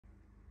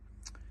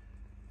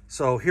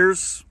So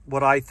here's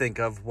what I think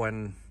of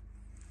when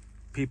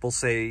people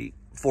say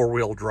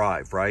four-wheel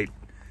drive, right?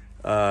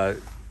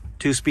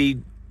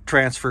 Two-speed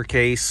transfer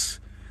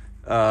case,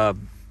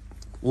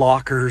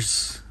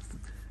 lockers,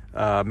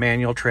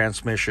 manual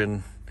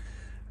transmission,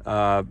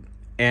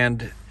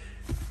 and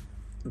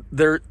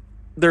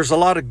there's a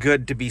lot of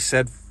good to be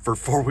said for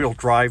four-wheel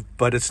drive,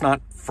 but it's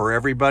not for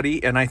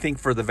everybody. And I think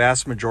for the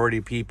vast majority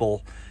of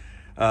people,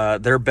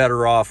 they're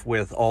better off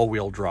with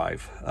all-wheel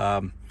drive.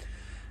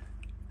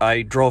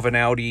 I drove an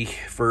Audi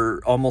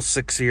for almost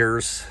 6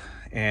 years,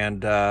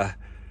 and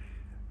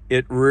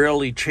it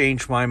really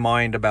changed my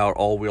mind about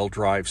all-wheel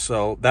drive.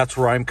 So that's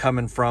where I'm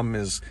coming from,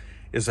 is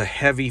a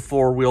heavy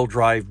four-wheel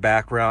drive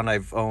background.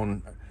 I've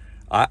owned,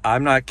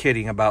 I'm not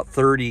kidding, about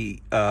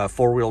 30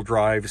 four-wheel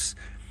drives,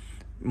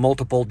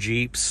 multiple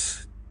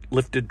Jeeps,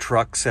 lifted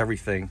trucks,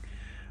 everything,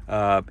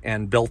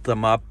 and built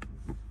them up,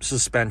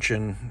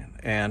 suspension,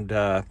 and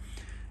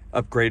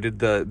upgraded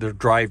the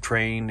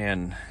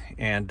drivetrain,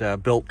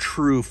 and built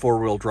true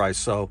four-wheel drive.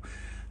 So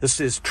this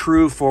is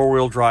true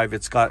four-wheel drive.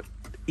 It's got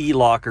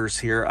e-lockers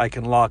here. I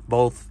can lock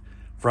both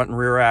front and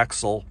rear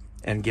axle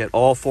and get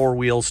all four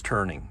wheels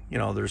turning. You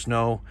know, there's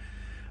no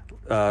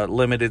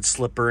limited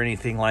slip or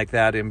anything like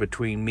that in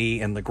between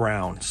me and the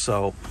ground.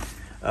 So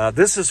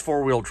this is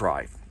four-wheel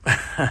drive.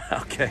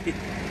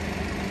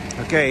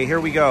 Okay,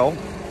 here we go.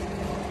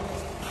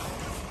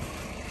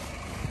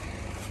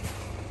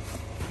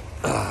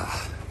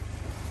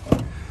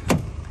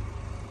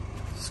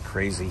 It's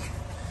crazy.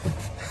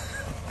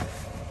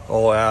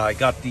 Oh, I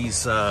got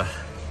these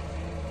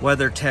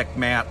WeatherTech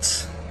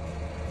mats.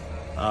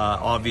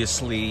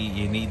 Obviously,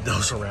 you need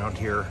those around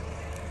here.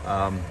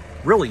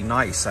 Really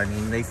nice. I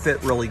mean, they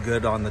fit really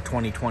good on the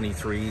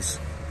 2023s.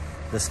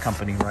 This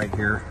company right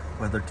here,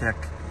 WeatherTech.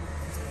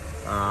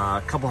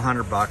 A couple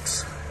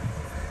 $100.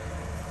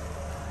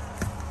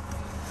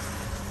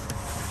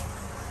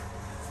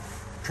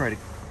 Try to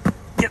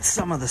get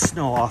some of the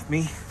snow off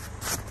me.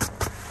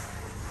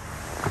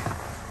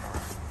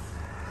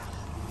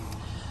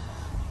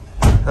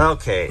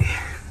 Okay.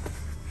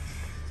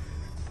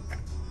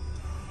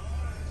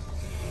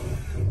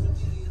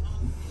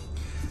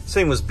 This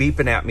thing was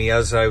beeping at me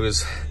as I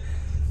was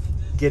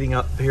getting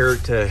up here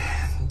to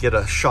get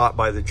a shot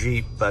by the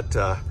Jeep, but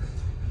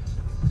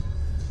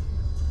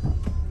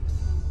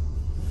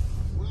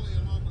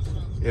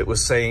it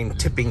was saying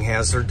tipping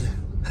hazard.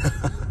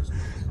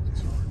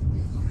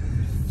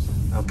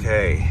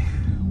 Okay.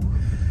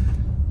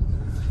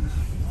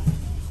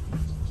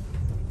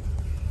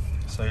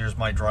 So here's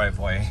my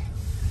driveway.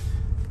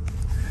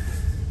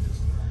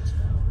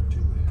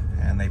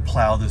 And they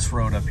plow this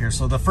road up here.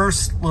 So the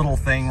first little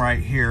thing right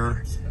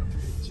here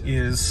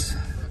is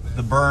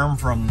the berm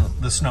from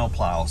the snow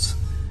plows.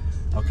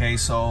 Okay,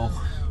 so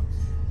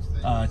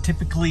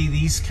typically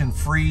these can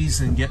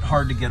freeze and get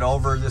hard to get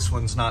over. This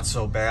one's not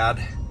so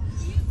bad,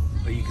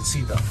 but you can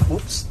see the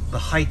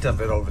height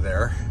of it over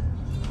there.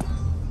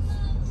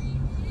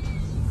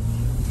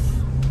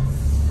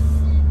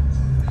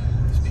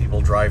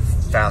 People drive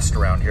fast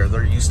around here.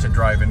 They're used to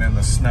driving in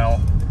the snow.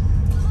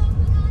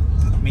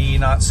 Me,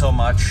 not so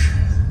much.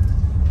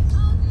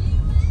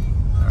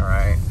 All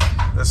right,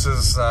 this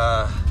is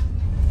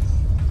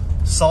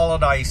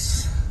solid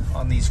ice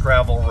on these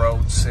gravel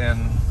roads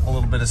and a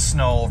little bit of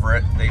snow over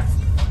it. They've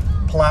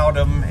plowed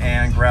them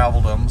and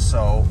graveled them,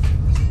 so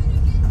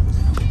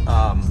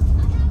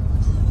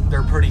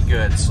they're pretty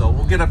good. So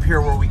we'll get up here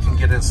where we can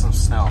get in some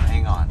snow.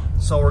 Hang on.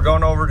 So we're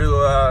going over to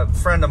a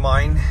friend of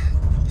mine.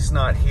 He's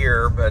not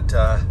here, but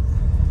I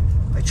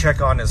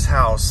check on his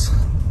house.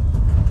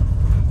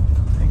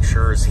 Make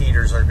sure his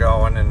heaters are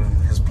going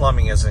and his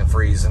plumbing isn't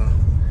freezing.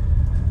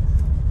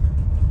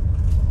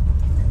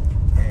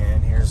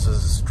 And here's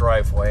his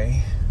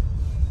driveway.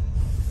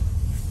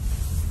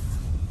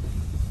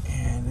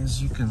 And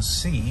as you can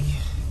see,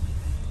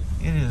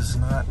 it is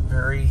not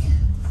very...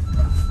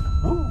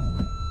 Woo.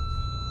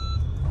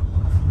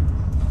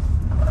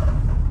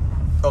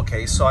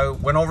 Okay, so I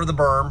went over the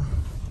berm.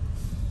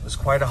 It was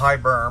quite a high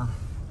berm,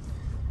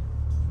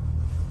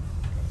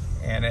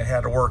 and it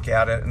had to work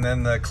at it. And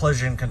then the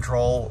collision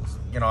control,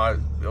 you know,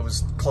 it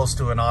was close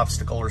to an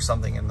obstacle or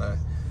something, and the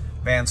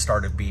van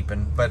started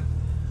beeping. But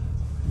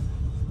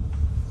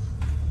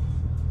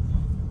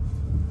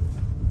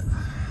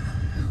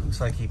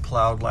looks like he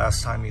plowed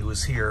last time he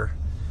was here.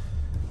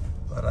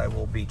 But I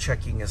will be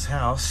checking his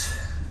house.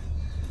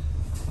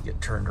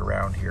 Get turned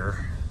around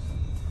here.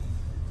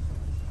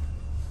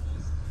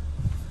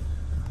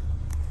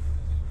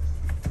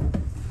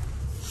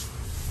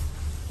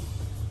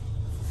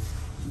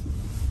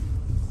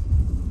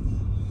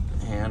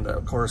 And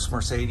of course,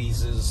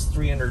 Mercedes is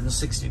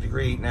 360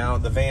 degree. Now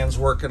the van's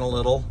working a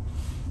little,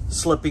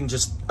 slipping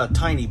just a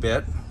tiny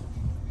bit.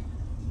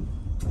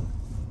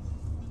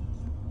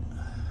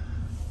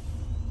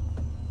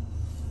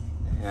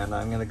 And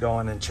I'm gonna go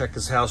in and check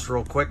his house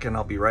real quick, and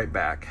I'll be right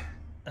back.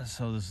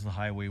 So this is the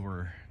highway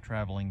we're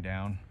traveling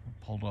down.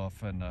 Pulled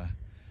off in a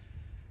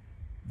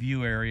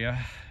view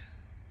area.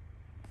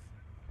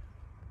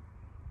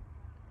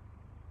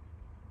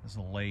 There's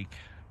a lake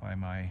by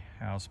my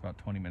house, about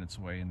 20 minutes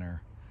away, and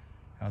they're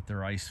out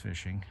there ice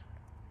fishing.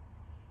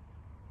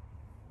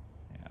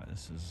 Yeah,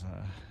 this is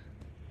a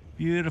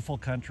beautiful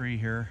country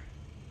here.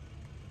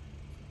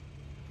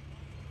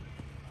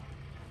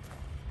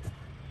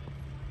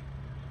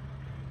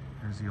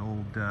 There's the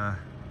old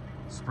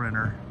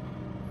Sprinter.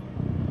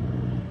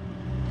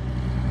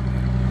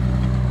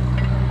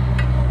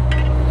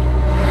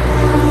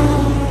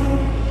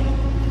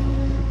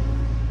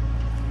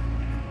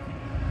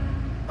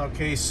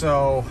 Okay,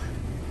 so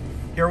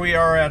here we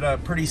are at a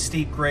pretty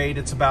steep grade.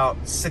 It's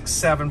about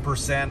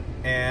 6-7%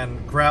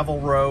 and gravel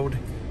road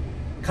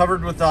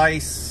covered with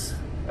ice,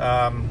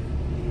 a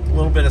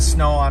little bit of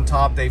snow on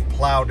top. They've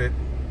plowed it,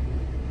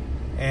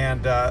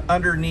 and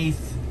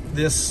underneath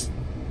this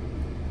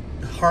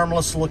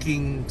harmless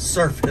looking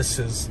surface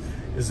is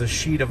a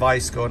sheet of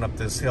ice going up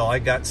this hill. I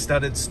got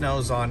studded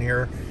snows on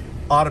here.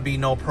 Ought to be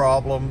no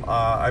problem.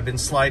 I've been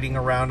sliding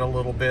around a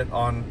little bit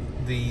on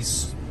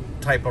these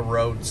type of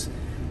roads,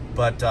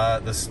 but I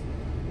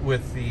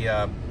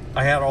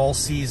had all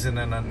season,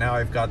 and now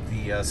I've got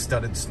the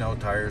studded snow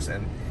tires,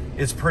 and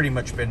it's pretty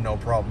much been no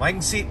problem.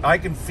 I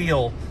can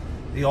feel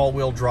the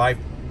all-wheel drive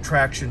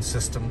traction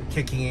system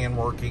kicking in,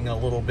 working, a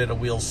little bit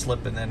of wheel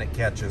slip, and then it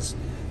catches.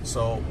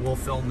 So we'll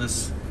film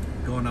this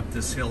going up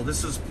this hill.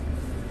 This is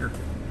here,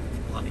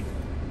 bloody.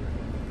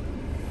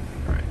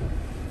 All right.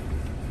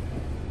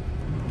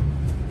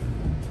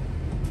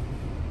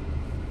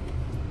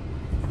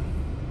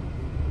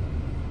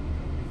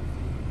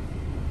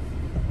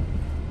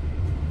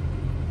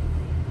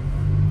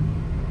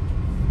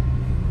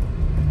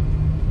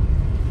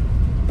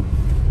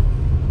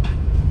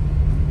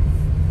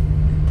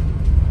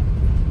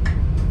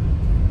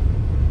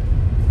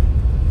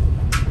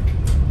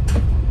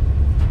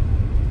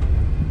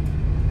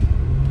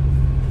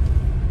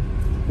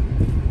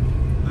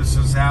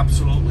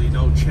 Absolutely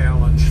no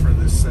challenge for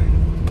this thing.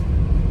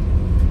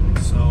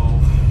 So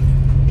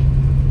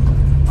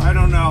I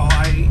don't know,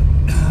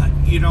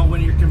 you know,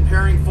 when you're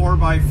comparing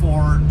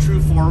 4x4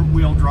 true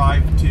four-wheel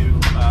drive to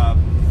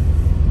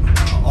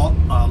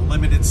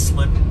limited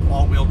slip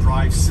all-wheel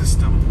drive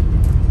system,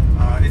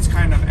 it's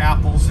kind of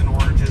apples and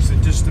oranges.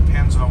 It just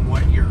depends on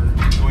what you're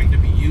going to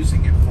be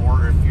using it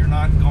for. If you're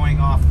not going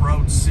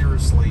off-road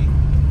seriously,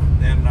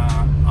 then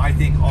I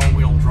think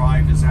all-wheel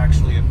drive is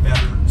actually a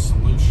better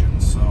solution.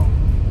 So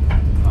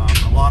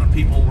a lot of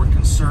people were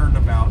concerned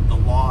about the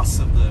loss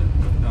of the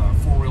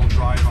four-wheel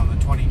drive on the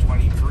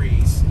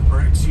 2023s,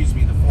 or excuse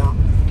me, the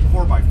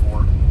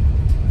 4x4.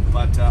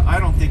 But I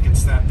don't think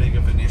it's that big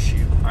of an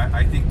issue.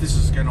 I think this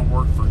is going to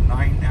work for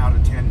 9 out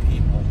of 10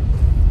 people,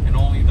 and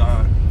only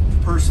the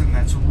person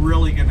that's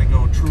really going to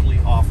go truly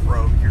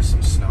off-road. Here's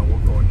some snow. We'll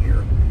go in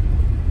here.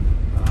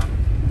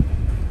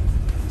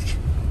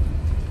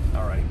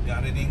 All right,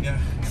 got it, Inga.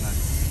 I'm gonna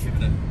give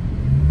it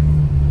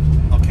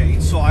a. Okay,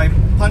 so I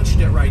punched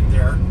it right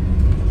there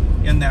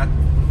in that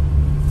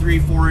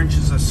 3-4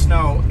 inches of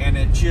snow, and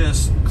it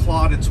just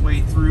clawed its way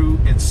through.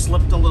 It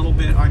slipped a little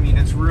bit. I mean,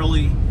 it's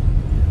really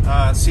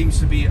seems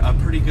to be a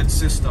pretty good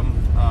system,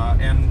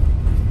 and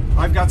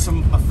I've got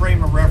a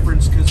frame of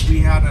reference because we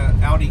had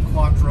an Audi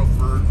Quattro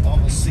for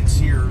almost 6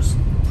 years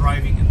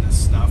driving in this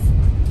stuff,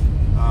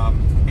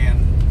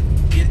 and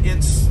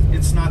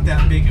it's not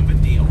that big of a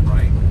deal,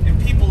 right? And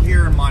people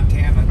here in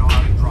Montana know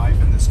how to drive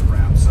in this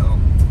crap, so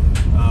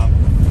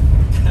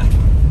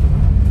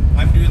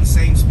I'm doing the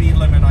same speed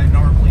limit I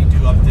normally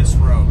do up this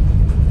road,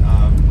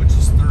 which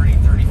is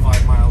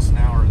 30-35 miles an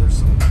hour. There's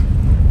some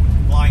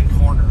blind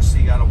corners, so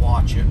you got to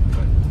watch it,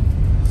 but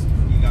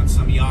you got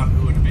some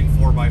Yahoo and a big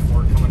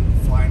 4x4 coming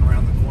flying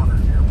around the corner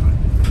here. But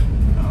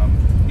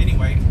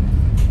anyway,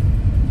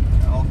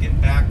 I'll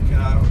get back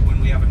when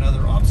we have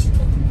another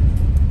obstacle.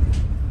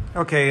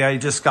 Okay, I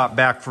just got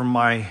back from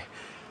my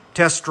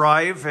test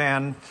drive,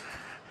 and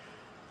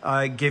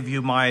I give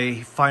you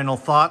my final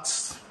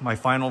thoughts, my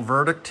final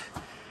verdict.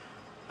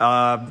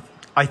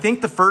 I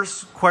think the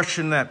first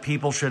question that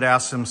people should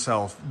ask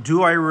themselves,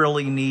 do I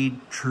really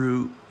need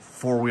true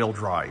four-wheel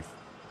drive?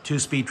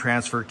 2-speed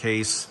transfer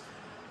case,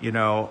 you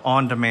know,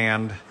 on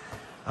demand,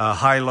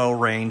 high-low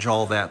range,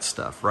 all that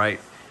stuff, right?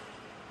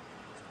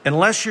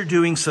 Unless you're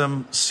doing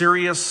some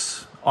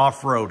serious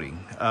off-roading,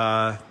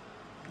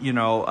 you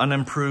know,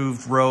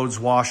 unimproved roads,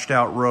 washed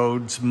out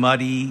roads,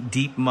 muddy,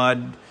 deep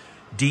mud,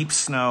 deep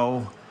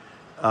snow,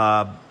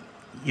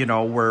 you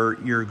know,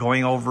 where you're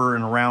going over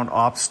and around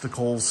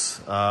obstacles,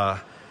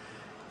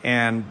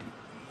 and,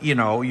 you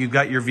know, you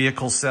got your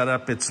vehicle set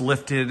up, it's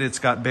lifted, it's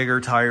got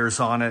bigger tires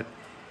on it.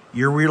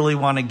 You really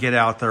want to get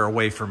out there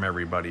away from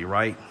everybody,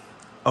 right?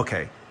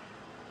 Okay.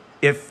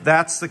 If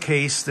that's the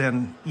case,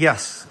 then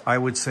yes, I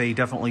would say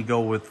definitely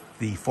go with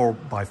the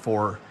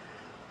 4x4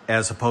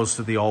 as opposed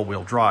to the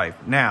all-wheel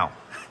drive. Now,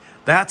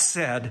 that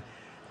said,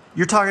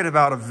 you're talking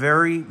about a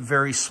very,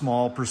 very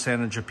small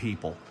percentage of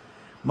people.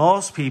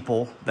 Most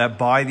people that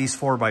buy these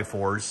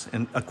 4x4s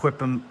and equip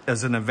them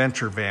as an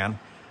adventure van,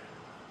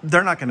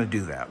 they're not going to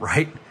do that,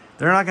 right?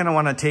 They're not going to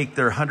want to take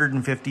their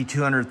 $150,000,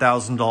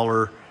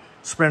 $200,000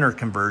 Sprinter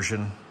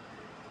conversion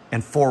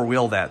and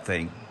four-wheel that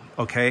thing.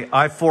 okay?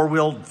 I've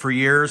four-wheeled for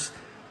years.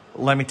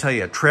 Let me tell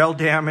you, trail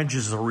damage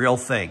is a real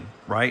thing,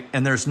 right?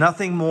 And there's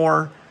nothing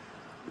more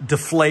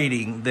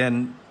deflating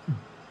than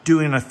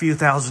doing a few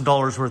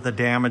 $1,000s worth of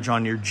damage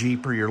on your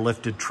Jeep or your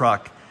lifted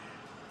truck,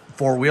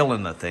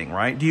 four-wheeling the thing,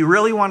 right? Do you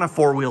really want to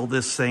four-wheel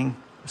this thing?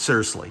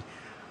 Seriously.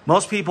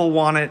 Most people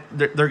want it.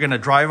 They're going to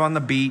drive on the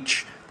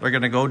beach. They're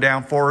going to go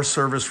down Forest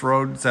Service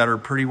roads that are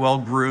pretty well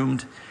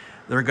groomed.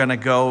 They're going to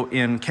go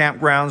in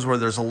campgrounds where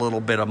there's a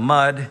little bit of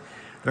mud.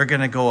 They're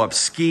going to go up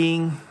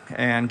skiing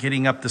and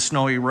getting up the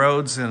snowy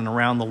roads and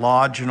around the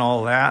lodge and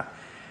all that.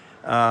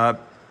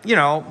 You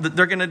know,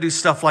 they're going to do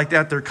stuff like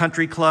that. Their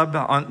country club,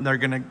 they're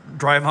going to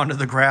drive onto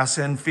the grass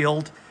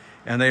infield,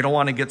 and they don't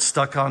want to get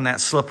stuck on that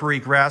slippery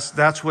grass.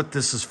 That's what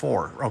this is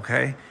for,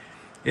 okay?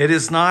 It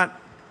is not,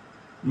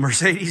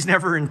 Mercedes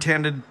never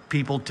intended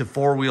people to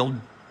four-wheel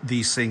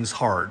these things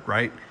hard,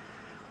 right?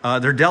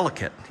 They're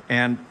delicate,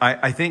 and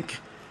I think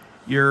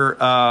you're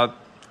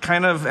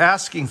kind of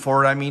asking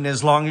for it. I mean,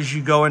 as long as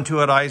you go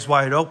into it eyes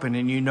wide open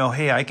and you know,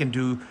 hey, I can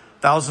do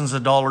thousands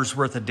of dollars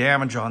worth of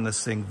damage on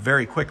this thing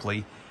very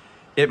quickly,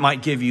 it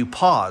might give you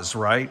pause,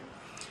 right?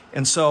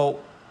 And so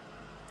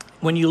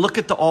when you look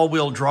at the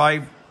all-wheel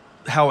drive,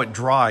 how it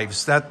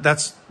drives,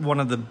 that's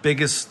one of the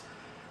biggest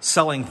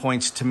selling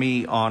points to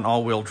me on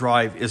all-wheel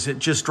drive, is it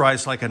just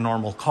drives like a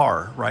normal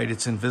car, right?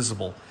 It's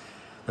invisible.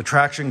 The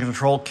traction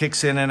control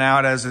kicks in and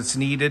out as it's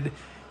needed.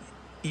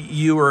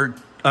 You are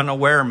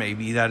unaware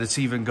maybe that it's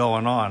even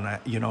going on.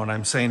 You know what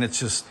I'm saying? It's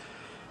just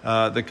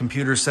the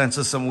computer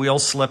senses some wheel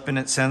slip and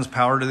it sends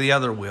power to the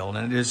other wheel,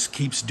 and it just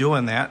keeps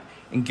doing that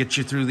and gets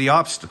you through the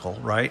obstacle,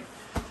 right?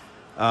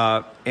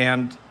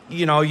 And,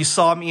 you know, you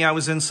saw me, I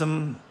was in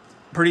some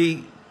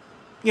pretty,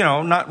 you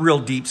know, not real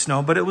deep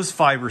snow, but it was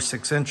 5 or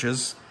 6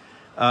 inches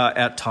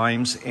at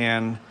times,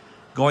 and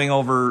going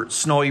over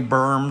snowy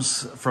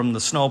berms from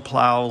the snow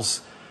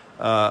plows,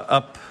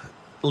 up,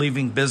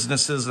 leaving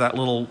businesses, that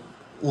little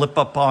lip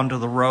up onto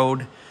the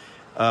road,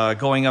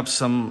 going up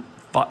some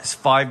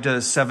 5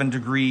 to 7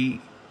 degree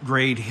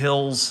grade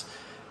hills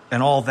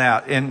and all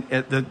that. And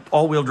the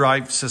all-wheel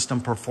drive system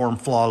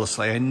performed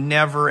flawlessly. I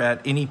never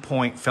at any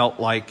point felt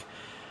like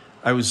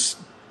I was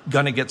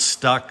going to get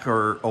stuck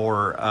or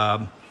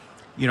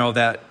you know,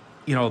 that,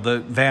 you know, the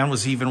van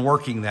was even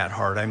working that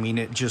hard. I mean,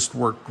 it just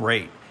worked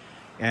great.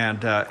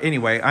 And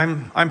anyway,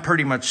 I'm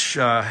pretty much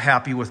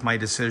happy with my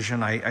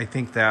decision. I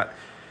think that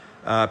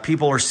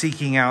people are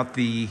seeking out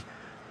the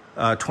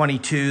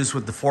 22s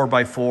with the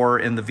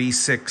 4x4 and the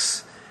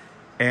V6.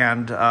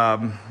 And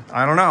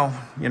I don't know,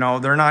 you know,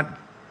 they're not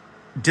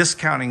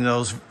discounting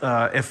those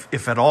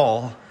if at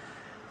all,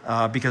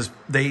 because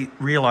they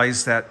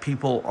realize that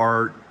people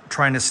are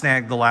trying to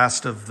snag the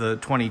last of the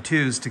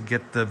 22s to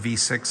get the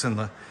V6 and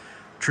the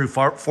true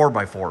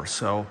 4x4.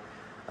 So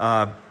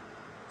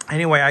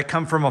anyway, I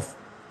come from a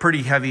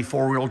pretty heavy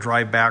four-wheel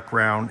drive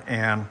background,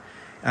 and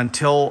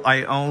until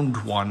I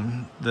owned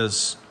one,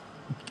 this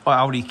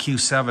Audi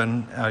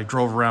Q7, I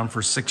drove around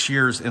for 6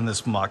 years in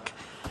this muck.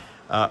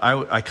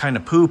 I kind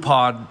of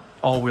poo-pawed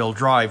all-wheel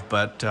drive,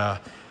 but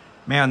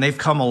man, they've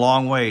come a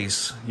long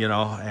ways, you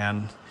know,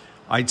 and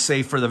I'd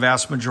say for the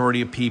vast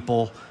majority of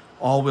people,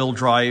 all-wheel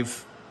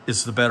drive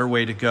is the better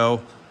way to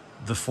go.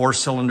 The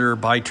 4-cylinder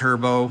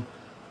bi-turbo,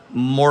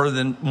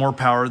 more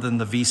power than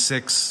the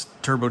V6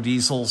 turbo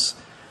diesels.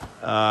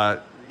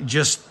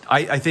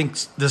 I think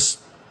this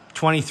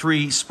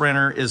 23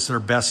 Sprinter is their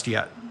best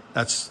yet.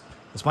 That's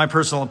my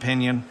personal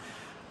opinion.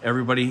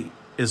 Everybody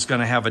is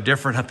going to have a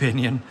different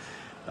opinion.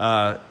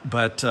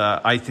 But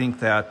I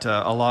think that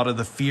a lot of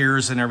the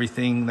fears and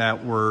everything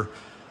that were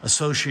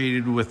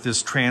associated with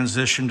this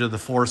transition to the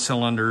 4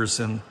 cylinders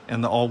and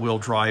the all-wheel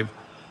drive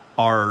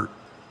are,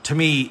 to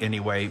me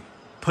anyway,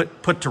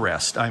 put to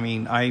rest. I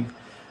mean,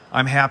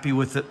 I'm happy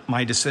with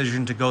my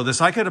decision to go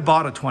this. I could have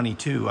bought a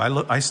 22.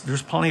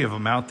 There's plenty of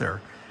them out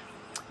there.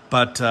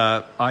 But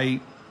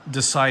I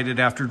decided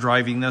after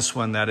driving this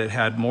one that it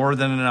had more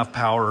than enough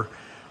power.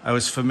 I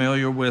was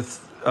familiar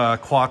with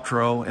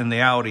Quattro and the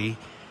Audi,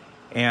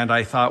 and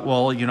I thought,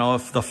 well, you know,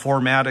 if the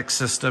 4MATIC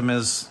system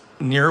is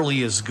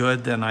nearly as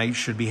good, then I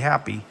should be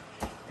happy.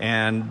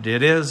 And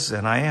it is,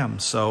 and I am.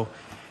 So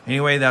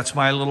anyway, that's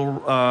my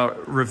little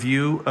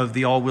review of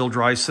the all-wheel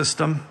drive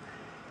system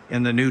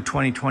in the new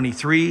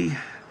 2023.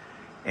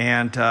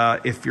 And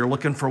if you're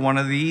looking for one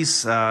of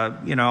these,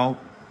 you know,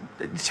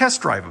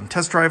 test drive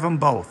them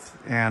both.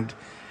 And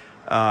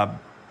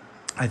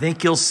I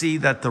think you'll see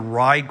that the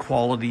ride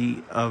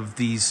quality of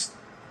these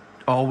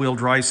all-wheel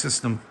drive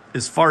system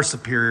is far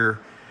superior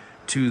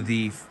to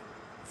the,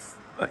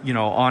 you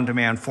know,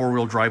 on-demand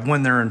four-wheel drive,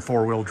 when they're in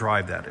four-wheel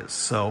drive, that is.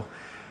 So,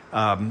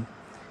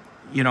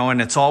 you know,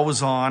 and it's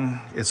always on,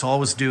 it's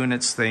always doing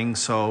its thing.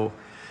 So,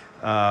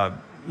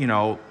 you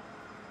know,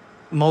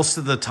 most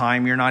of the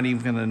time you're not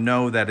even going to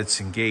know that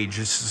it's engaged.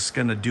 It's just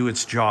going to do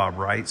its job,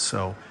 right?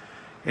 So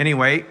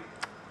anyway,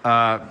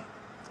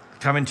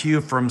 coming to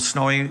you from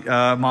snowy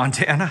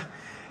Montana,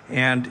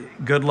 and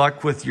good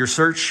luck with your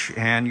search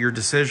and your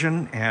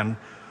decision, and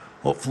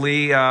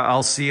hopefully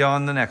I'll see you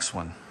on the next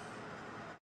one.